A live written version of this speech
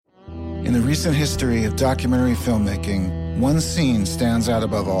In the recent history of documentary filmmaking, one scene stands out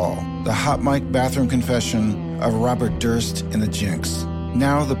above all: the hot mic bathroom confession of Robert Durst in The Jinx.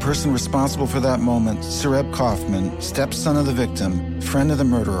 Now, the person responsible for that moment, Syrett Kaufman, stepson of the victim, friend of the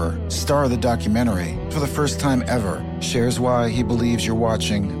murderer, star of the documentary, for the first time ever, shares why he believes you're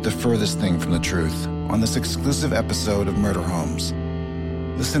watching the furthest thing from the truth on this exclusive episode of Murder Homes.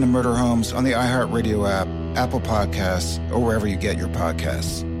 Listen to Murder Homes on the iHeartRadio app, Apple Podcasts, or wherever you get your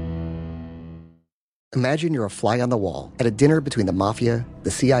podcasts. Imagine you're a fly on the wall at a dinner between the Mafia,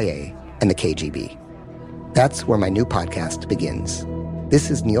 the CIA, and the KGB. That's where my new podcast begins.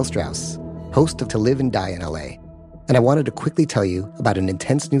 This is Neil Strauss, host of To Live and Die in LA, and I wanted to quickly tell you about an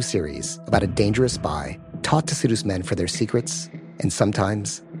intense new series about a dangerous spy taught to seduce men for their secrets and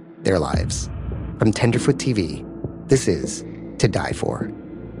sometimes their lives. From Tenderfoot TV, this is To Die For.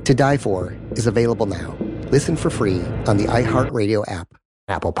 To Die For is available now. Listen for free on the iHeartRadio app,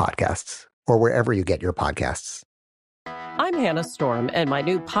 Apple Podcasts, or wherever you get your podcasts. I'm Hannah Storm, and my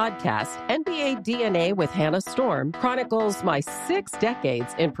new podcast, NBA DNA with Hannah Storm, chronicles my 6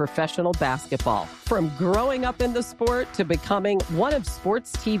 decades in professional basketball. From growing up in the sport to becoming one of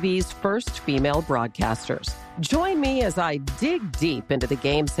sports TV's first female broadcasters. Join me as I dig deep into the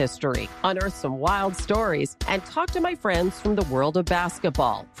game's history, unearth some wild stories, and talk to my friends from the world of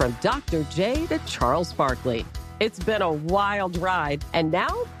basketball, from Dr. J to Charles Barkley. It's been a wild ride, and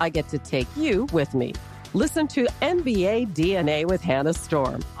now I get to take you with me. Listen to NBA DNA with Hannah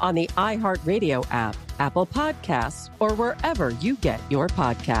Storm on the iHeartRadio app, Apple Podcasts, or wherever you get your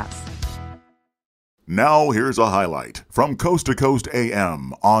podcasts. Now here's a highlight from Coast to Coast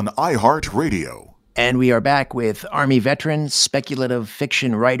AM on iHeartRadio. And we are back with Army veteran, speculative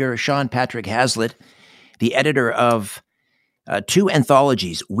fiction writer Sean Patrick Hazlett, the editor of 2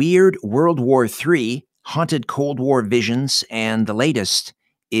 anthologies, Weird World War III, Haunted Cold War Visions, and the latest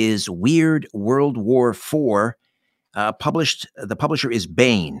is Weird World War IV, published. The publisher is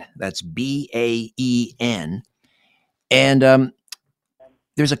Baen. That's Baen. And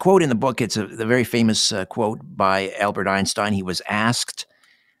there's a quote in the book. It's a very famous quote by Albert Einstein. He was asked,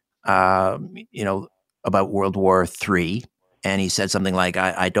 about World War III, and he said something like,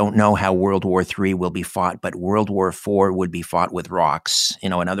 I don't know how World War III will be fought, but World War IV would be fought with rocks.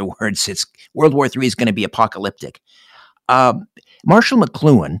 In other words, World War III is going to be apocalyptic. Marshall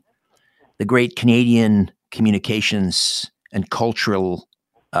McLuhan, the great Canadian communications and cultural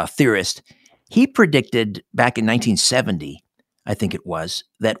theorist, he predicted back in 1970, I think it was,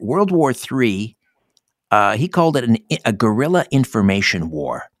 that World War III, he called it a guerrilla information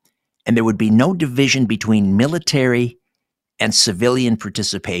war, and there would be no division between military and civilian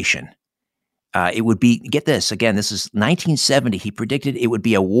participation. It would be, get this, again, this is 1970, he predicted it would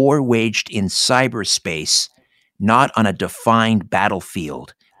be a war waged in cyberspace, not on a defined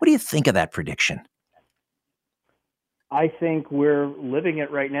battlefield. What do you think of that prediction? I think we're living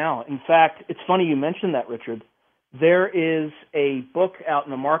it right now. In fact, it's funny you mentioned that, Richard. There is a book out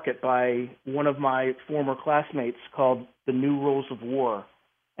in the market by one of my former classmates called The New Rules of War,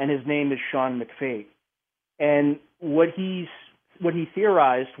 and his name is Sean McFate. And what he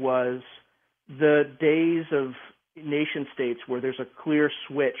theorized was the days of nation states where there's a clear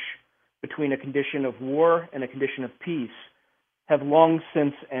switch between a condition of war and a condition of peace have long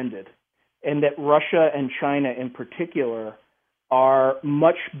since ended, and that Russia and China in particular are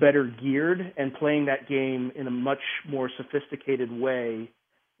much better geared and playing that game in a much more sophisticated way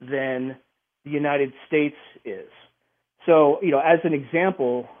than the United States is. So, as an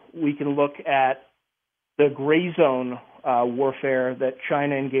example, we can look at the gray zone warfare that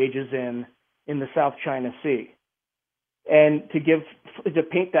China engages in the South China Sea. And to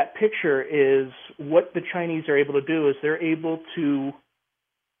paint that picture is what the Chinese are able to do is they're able to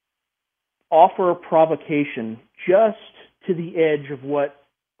offer provocation just to the edge of what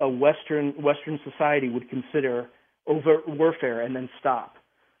a Western society would consider overt warfare and then stop.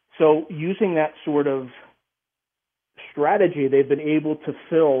 So using that sort of strategy, they've been able to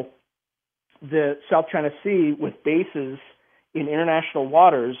fill the South China Sea with bases in international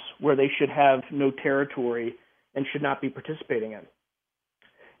waters where they should have no territory and should not be participating in.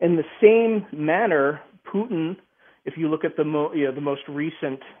 In the same manner, Putin, if you look at the most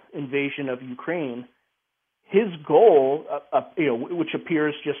recent invasion of Ukraine, his goal, which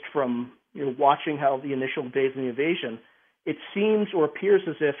appears just from watching how the initial days of the invasion, it seems or appears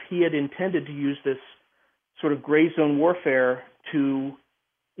as if he had intended to use this sort of gray zone warfare to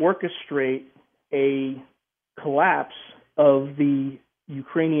orchestrate a collapse of the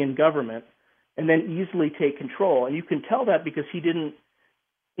Ukrainian government and then easily take control. And you can tell that because he didn't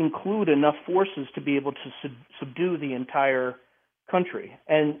include enough forces to be able to subdue the entire country.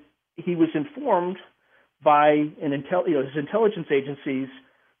 And he was informed by his intelligence agencies,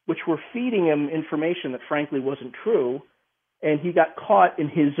 which were feeding him information that frankly wasn't true, and he got caught in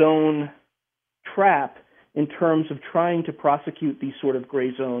his own trap in terms of trying to prosecute these sort of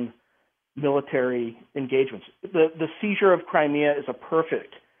gray zone military engagements. The seizure of Crimea is a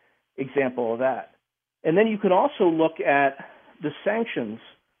perfect example of that. And then you can also look at the sanctions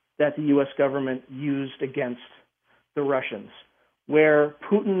that the U.S. government used against the Russians, where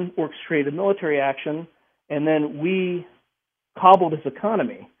Putin orchestrated military action, and then we cobbled his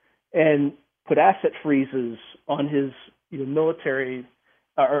economy and put asset freezes on his military,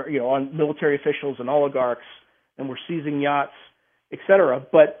 on military officials and oligarchs, and we're seizing yachts, etc.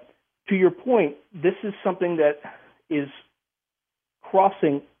 But to your point, this is something that is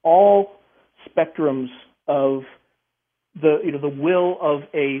crossing all spectrums of the will of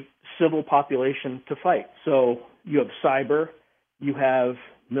a civil population to fight. So you have cyber, you have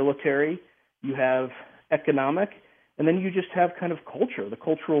military, you have economic, and then you just have kind of culture, the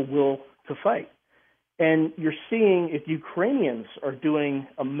cultural will to fight. And you're seeing if Ukrainians are doing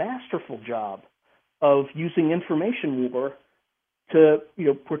a masterful job of using information war to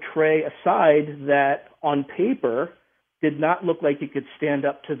portray a side that on paper did not look like it could stand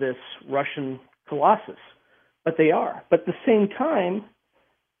up to this Russian colossus. But they are. But at the same time,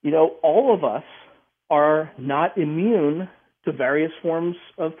 all of us are not immune to various forms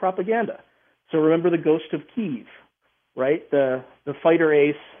of propaganda. So remember the Ghost of Kyiv, right? The fighter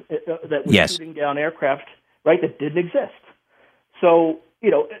ace that was shooting down aircraft, right, that didn't exist. So,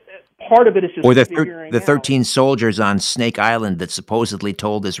 part of it is just or the 13 soldiers on Snake Island that supposedly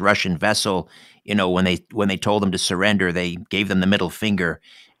told this Russian vessel, when they told them to surrender, they gave them the middle finger,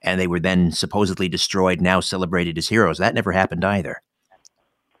 and they were then supposedly destroyed, now celebrated as heroes. That never happened either.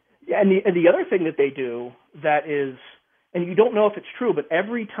 Yeah, and the other thing that they do that is, and you don't know if it's true, but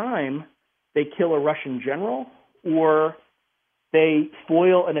every time they kill a Russian general or they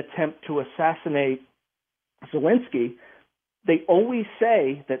foil an attempt to assassinate Zelensky, they always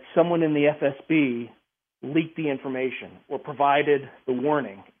say that someone in the FSB leaked the information or provided the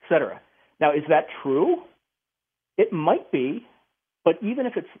warning, etc. Now, is that true? It might be, but even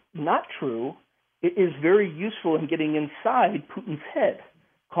if it's not true, it is very useful in getting inside Putin's head,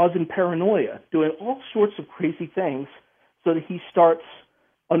 causing paranoia, doing all sorts of crazy things so that he starts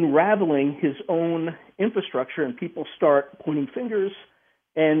unraveling his own infrastructure and people start pointing fingers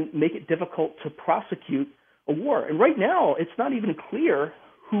and make it difficult to prosecute a war. And right now, it's not even clear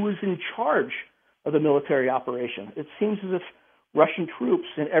who is in charge of the military operation. It seems as if Russian troops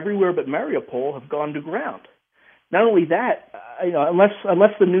in everywhere but Mariupol have gone to ground. Not only that,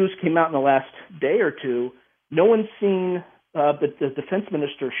 unless the news came out in the last day or two, no one's seen the defense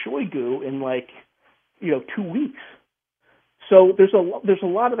minister Shoigu in 2 weeks. So there's a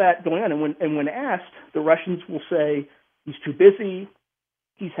lot of that going on. And when asked, the Russians will say he's too busy,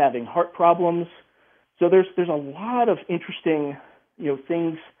 he's having heart problems. So there's a lot of interesting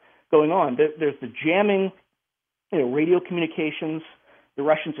things going on. There's the jamming, radio communications. The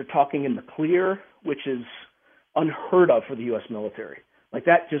Russians are talking in the clear, which is unheard of for the U.S. military.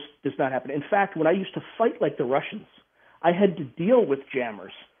 That just does not happen. In fact, when I used to fight like the Russians, I had to deal with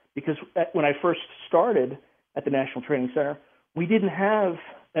jammers because when I first started at the National Training Center, we didn't have,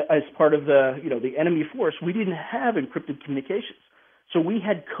 as part of the enemy force, we didn't have encrypted communications. So we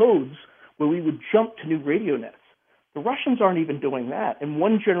had codes where we would jump to new radio nets. The Russians aren't even doing that. And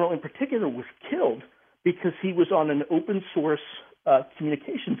one general in particular was killed because he was on an open source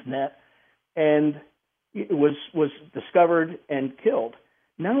communications net and it was discovered and killed.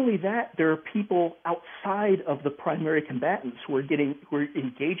 Not only that, there are people outside of the primary combatants who are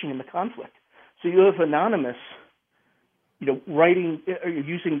engaging in the conflict. So you have Anonymous, writing,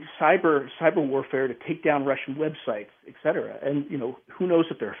 using cyber warfare to take down Russian websites, et cetera. And, who knows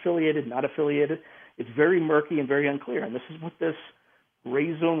if they're affiliated, not affiliated. It's very murky and very unclear. And this is what this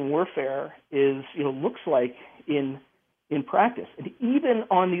gray zone warfare is, looks like in practice. And even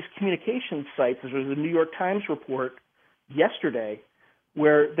on these communication sites, there was a New York Times report yesterday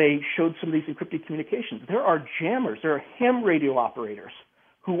where they showed some of these encrypted communications. There are jammers, there are ham radio operators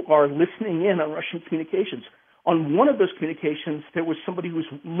who are listening in on Russian communications. On one of those communications, there was somebody who was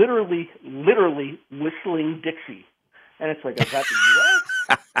literally whistling Dixie, and it's like, is that the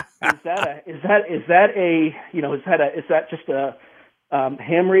U.S.? is that just a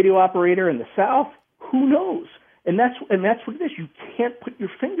ham radio operator in the South? Who knows? And that's what it is. You can't put your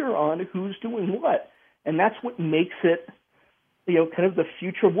finger on who's doing what, and that's what makes it, kind of the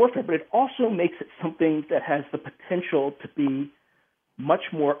future of warfare. But it also makes it something that has the potential to be much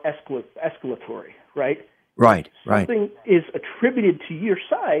more escalatory, right? Right. Something is attributed to your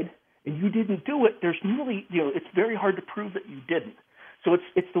side, and you didn't do it, there's really, it's very hard to prove that you didn't. So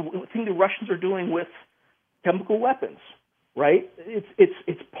it's the thing the Russians are doing with chemical weapons, right?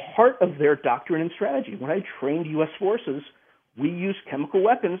 It's part of their doctrine and strategy. When I trained U.S. forces, we used chemical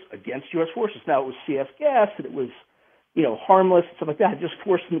weapons against U.S. forces. Now, it was CS gas, and it was, harmless, stuff like that. It just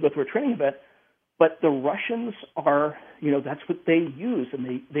forced them to go through a training event. But the Russians are, that's what they use,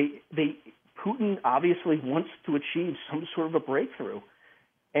 and they Putin obviously wants to achieve some sort of a breakthrough.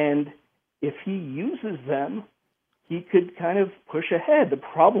 And if he uses them, he could kind of push ahead. The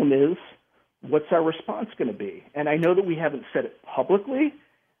problem is, what's our response going to be? And I know that we haven't said it publicly,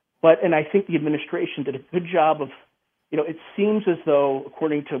 and I think the administration did a good job of, it seems as though,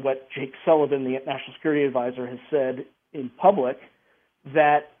 according to what Jake Sullivan, the National Security Advisor, has said in public,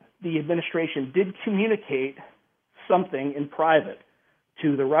 that the administration did communicate something in private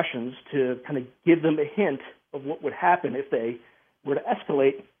to the Russians to kind of give them a hint of what would happen if they were to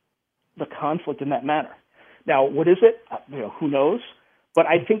escalate the conflict in that manner. Now, what is it? Who knows? But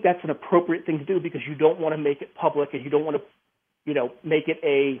I think that's an appropriate thing to do because you don't want to make it public and you don't want to, make it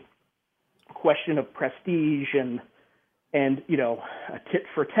a question of prestige and a tit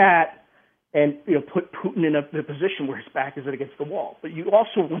for tat and, put Putin in a position where his back is against the wall. But you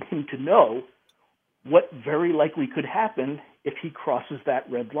also want him to know what very likely could happen if he crosses that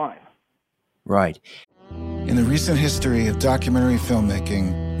red line. Right. In the recent history of documentary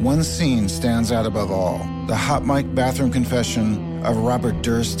filmmaking, one scene stands out above all: the hot mic bathroom confession of Robert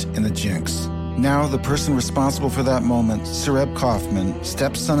Durst in The Jinx. Now, the person responsible for that moment, Syrett Kaufman,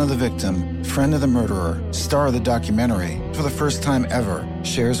 stepson of the victim, friend of the murderer, star of the documentary, for the first time ever,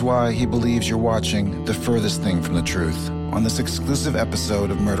 shares why he believes you're watching the furthest thing from the truth on this exclusive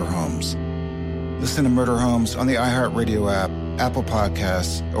episode of Murder Homes. Listen to Murder Homes on the iHeartRadio app, Apple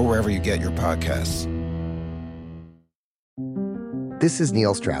Podcasts, or wherever you get your podcasts. This is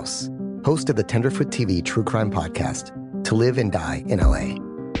Neil Strauss, host of the Tenderfoot TV true crime podcast, To Live and Die in LA.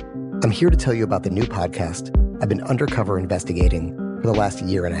 I'm here to tell you about the new podcast I've been undercover investigating for the last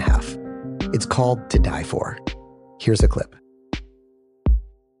year and a half. It's called To Die For. Here's a clip.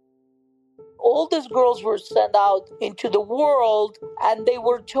 All these girls were sent out into the world and they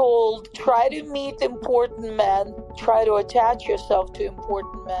were told, try to meet important men, try to attach yourself to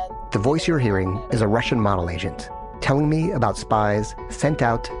important men. The voice you're hearing is a Russian model agent telling me about spies sent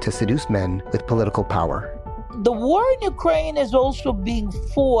out to seduce men with political power. The war in Ukraine is also being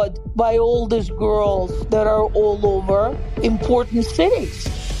fought by all these girls that are all over important cities.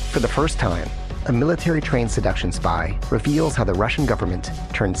 For the first time, a military-trained seduction spy reveals how the Russian government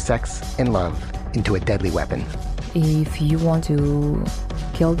turned sex and love into a deadly weapon. If you want to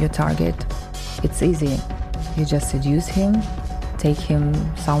kill your target, it's easy. You just seduce him, take him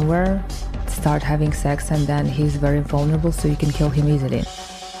somewhere, start having sex, and then he's very vulnerable, so you can kill him easily.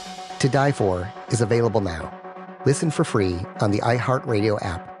 To Die For is available now. Listen for free on the iHeartRadio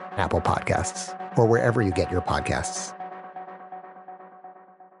app, Apple Podcasts, or wherever you get your podcasts.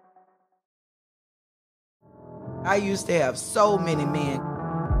 I used to have so many men.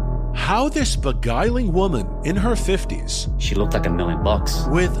 How this beguiling woman in her 50s, she looked like $1 million,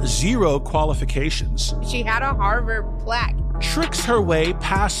 with zero qualifications, she had a Harvard plaque, tricks her way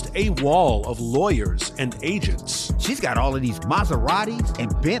past a wall of lawyers and agents. She's got all of these Maseratis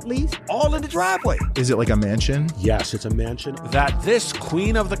and Bentleys all in the driveway. Is it like a mansion? Yes, it's a mansion that this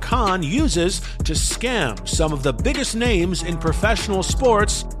queen of the con uses to scam some of the biggest names in professional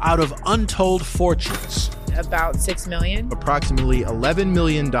sports out of untold fortunes. About $6 million. Approximately $11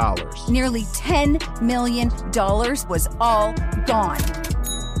 million. Nearly $10 million was all gone.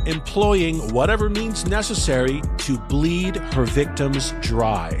 Employing whatever means necessary to bleed her victims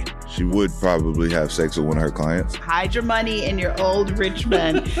dry. She would probably have sex with one of her clients. Hide your money in your old rich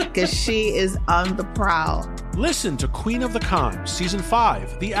man, because she is on the prowl. Listen to Queen of the Con, Season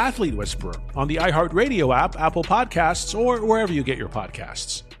 5, The Athlete Whisperer, on the iHeartRadio app, Apple Podcasts, or wherever you get your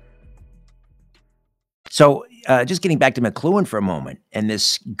podcasts. So just getting back to McLuhan for a moment and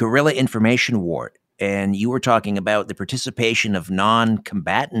this guerrilla information war. And you were talking about the participation of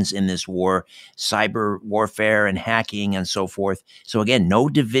non-combatants in this war, cyber warfare and hacking and so forth. So again, no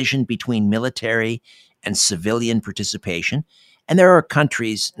division between military and civilian participation. And there are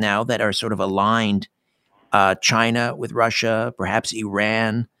countries now that are sort of aligned, China with Russia, perhaps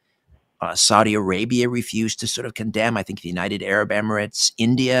Iran. Saudi Arabia refused to sort of condemn. I think the United Arab Emirates,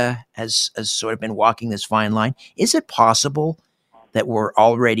 India has sort of been walking this fine line. Is it possible that we're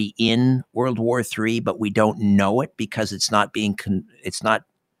already in World War III, but we don't know it because it's not being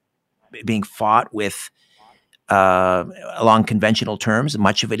fought with along conventional terms?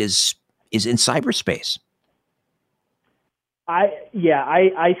 Much of it is in cyberspace.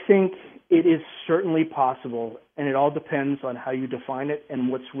 I think it is certainly possible, and it all depends on how you define it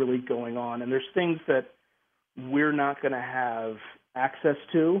and what's really going on. And there's things that we're not going to have access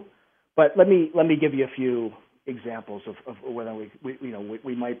to. But let me give you a few examples of whether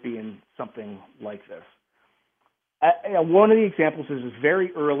we might be in something like this. One of the examples is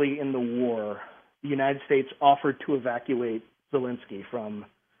very early in the war, the United States offered to evacuate Zelensky from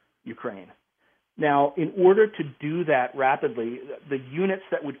Ukraine. Now, in order to do that rapidly, the units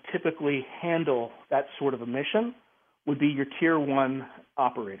that would typically handle that sort of a mission would be your Tier 1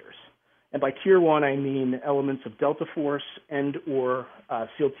 operators. And by Tier 1, I mean elements of Delta Force and or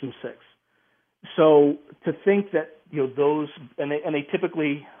SEAL Team 6. So to think that those, and they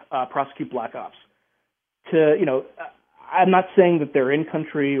typically prosecute black ops. I'm not saying that they're in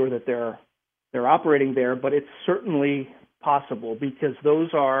country or that they're operating there, but it's certainly possible because those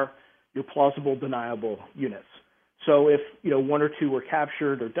are your plausible deniable units. So if one or two were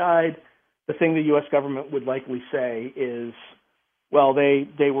captured or died, the thing the U.S. government would likely say is, well,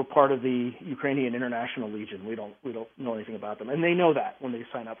 they were part of the Ukrainian International Legion. We don't know anything about them, and they know that when they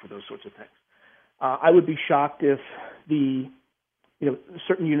sign up for those sorts of things. I would be shocked if the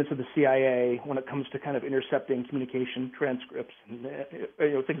certain units of the CIA, when it comes to kind of intercepting communication transcripts and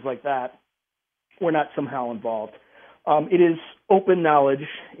things like that, were not somehow involved. It is open knowledge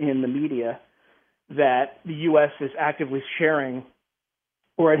in the media that the U.S. is actively sharing,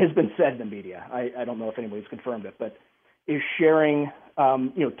 or it has been said in the media, I don't know if anybody's confirmed it, but is sharing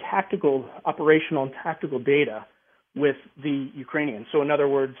tactical, operational and tactical data with the Ukrainians. So in other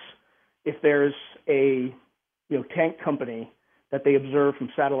words, if there's a tank company that they observe from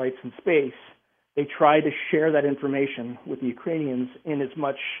satellites in space, they try to share that information with the Ukrainians in as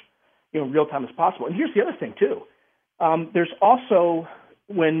much real time as possible. And here's the other thing too. There's also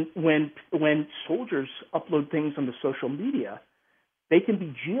when soldiers upload things onto social media, they can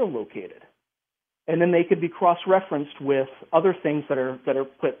be geolocated, and then they could be cross-referenced with other things that are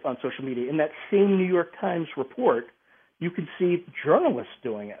put on social media. In that same New York Times report, you can see journalists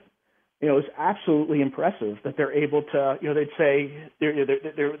doing it. It's absolutely impressive that they're able to. They'd say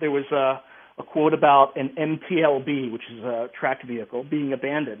there was a quote about an MTLB, which is a tracked vehicle, being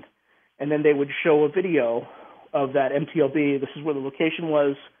abandoned, and then they would show a video of that MTLB. This is where the location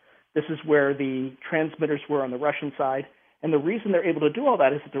was. This is where the transmitters were on the Russian side. And the reason they're able to do all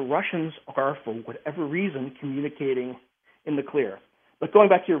that is that the Russians are, for whatever reason, communicating in the clear. But going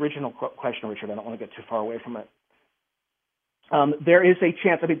back to your original question, Richard, I don't want to get too far away from it. There is a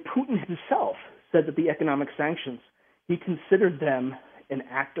chance. Putin himself said that the economic sanctions, he considered them an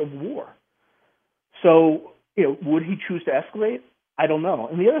act of war. So, would he choose to escalate? I don't know.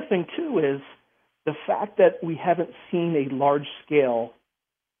 And the other thing, too, is the fact that we haven't seen a large-scale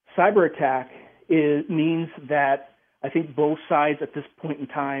cyber attack means that I think both sides at this point in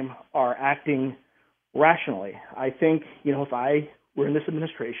time are acting rationally. I think, if I were in this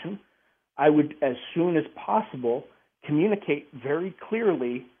administration, I would, as soon as possible, communicate very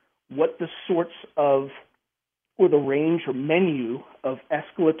clearly what the sorts of, or the range or menu of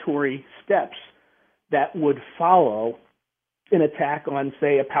escalatory steps that would follow an attack on,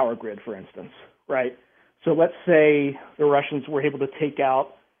 say, a power grid, for instance, right? So let's say the Russians were able to take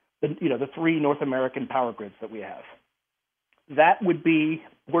out the 3 North American power grids that we have. That would be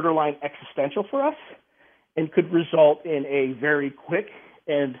borderline existential for us and could result in a very quick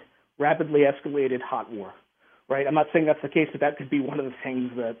and rapidly escalated hot war, right? I'm not saying that's the case, but that could be one of the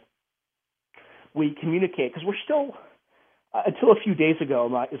things that we communicate, because we're still, until a few days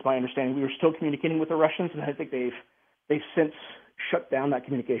ago, is my understanding, we were still communicating with the Russians, and I think they've since shut down that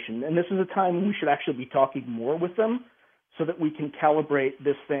communication. And this is a time when we should actually be talking more with them so that we can calibrate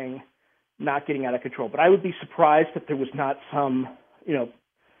this thing not getting out of control. But I would be surprised if there was not some,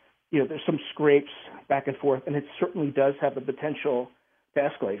 there's some scrapes back and forth, and it certainly does have the potential to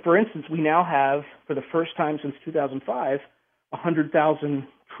escalate. For instance, we now have, for the first time since 2005, 100,000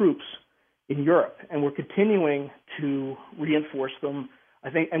 troops in Europe, and we're continuing to reinforce them, I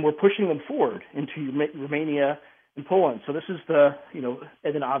think, and we're pushing them forward into Romania and Poland. So this is and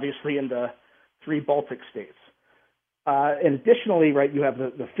then obviously in the 3 Baltic states. And additionally, right, you have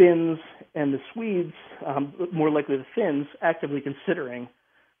the Finns and the Swedes, more likely the Finns, actively considering,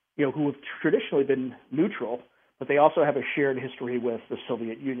 who have traditionally been neutral, but they also have a shared history with the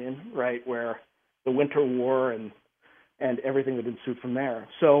Soviet Union, right, where the Winter War and everything that ensued from there.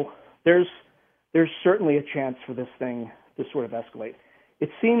 So there's certainly a chance for this thing to sort of escalate. It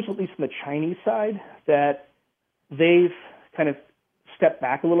seems, at least on the Chinese side, that they've kind of stepped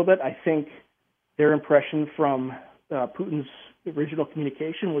back a little bit. I think their impression from Putin's original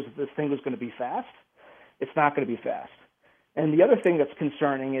communication was that this thing was going to be fast. It's not going to be fast. And the other thing that's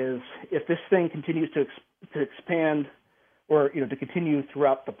concerning is if this thing continues to expand or to continue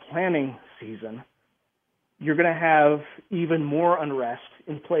throughout the planning season, you're going to have even more unrest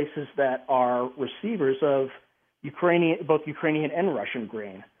in places that are receivers of both Ukrainian and Russian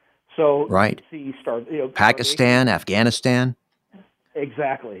grain. So right, you see Pakistan, Afghanistan.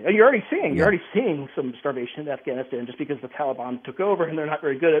 Exactly. You're already seeing some starvation in Afghanistan just because the Taliban took over and they're not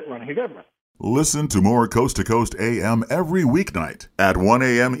very good at running a government. Listen to more Coast to Coast AM every weeknight at 1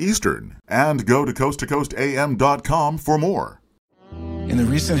 a.m. Eastern, and go to coasttocoastam.com for more. In the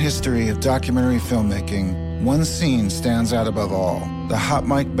recent history of documentary filmmaking, one scene stands out above all: the hot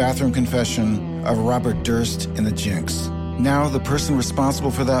mic bathroom confession of Robert Durst in The Jinx. Now, the person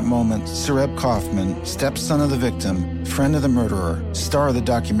responsible for that moment, Syrett Kaufman, stepson of the victim, friend of the murderer, star of the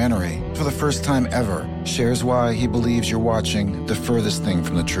documentary, for the first time ever, shares why he believes you're watching the furthest thing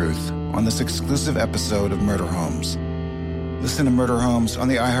from the truth on this exclusive episode of Murder Homes. Listen to Murder Homes on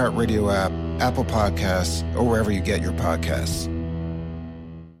the iHeartRadio app, Apple Podcasts, or wherever you get your podcasts.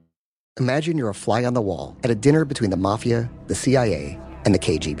 Imagine you're a fly on the wall at a dinner between the mafia, the CIA, and the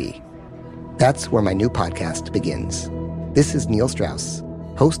KGB. That's where my new podcast begins. This is Neil Strauss,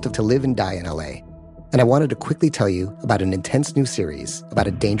 host of To Live and Die in LA, and I wanted to quickly tell you about an intense new series about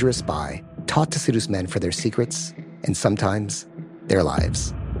a dangerous spy taught to seduce men for their secrets and sometimes their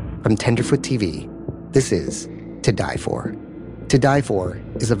lives. From Tenderfoot TV, this is To Die For. To Die For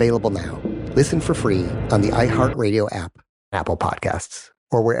is available now. Listen for free on the iHeartRadio app, Apple Podcasts,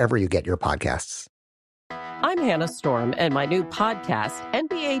 or wherever you get your podcasts. I'm Hannah Storm, and my new podcast,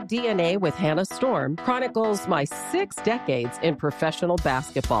 NBA DNA with Hannah Storm, chronicles my 6 decades in professional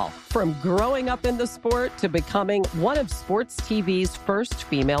basketball. From growing up in the sport to becoming one of sports TV's first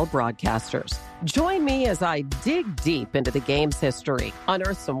female broadcasters. Join me as I dig deep into the game's history,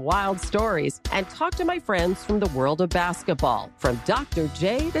 unearth some wild stories, and talk to my friends from the world of basketball, from Dr.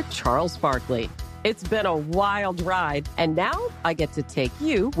 J to Charles Barkley. It's been a wild ride, and now I get to take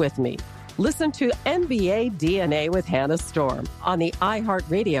you with me. Listen to NBA DNA with Hannah Storm on the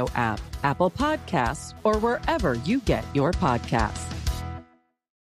iHeartRadio app, Apple Podcasts, or wherever you get your podcasts.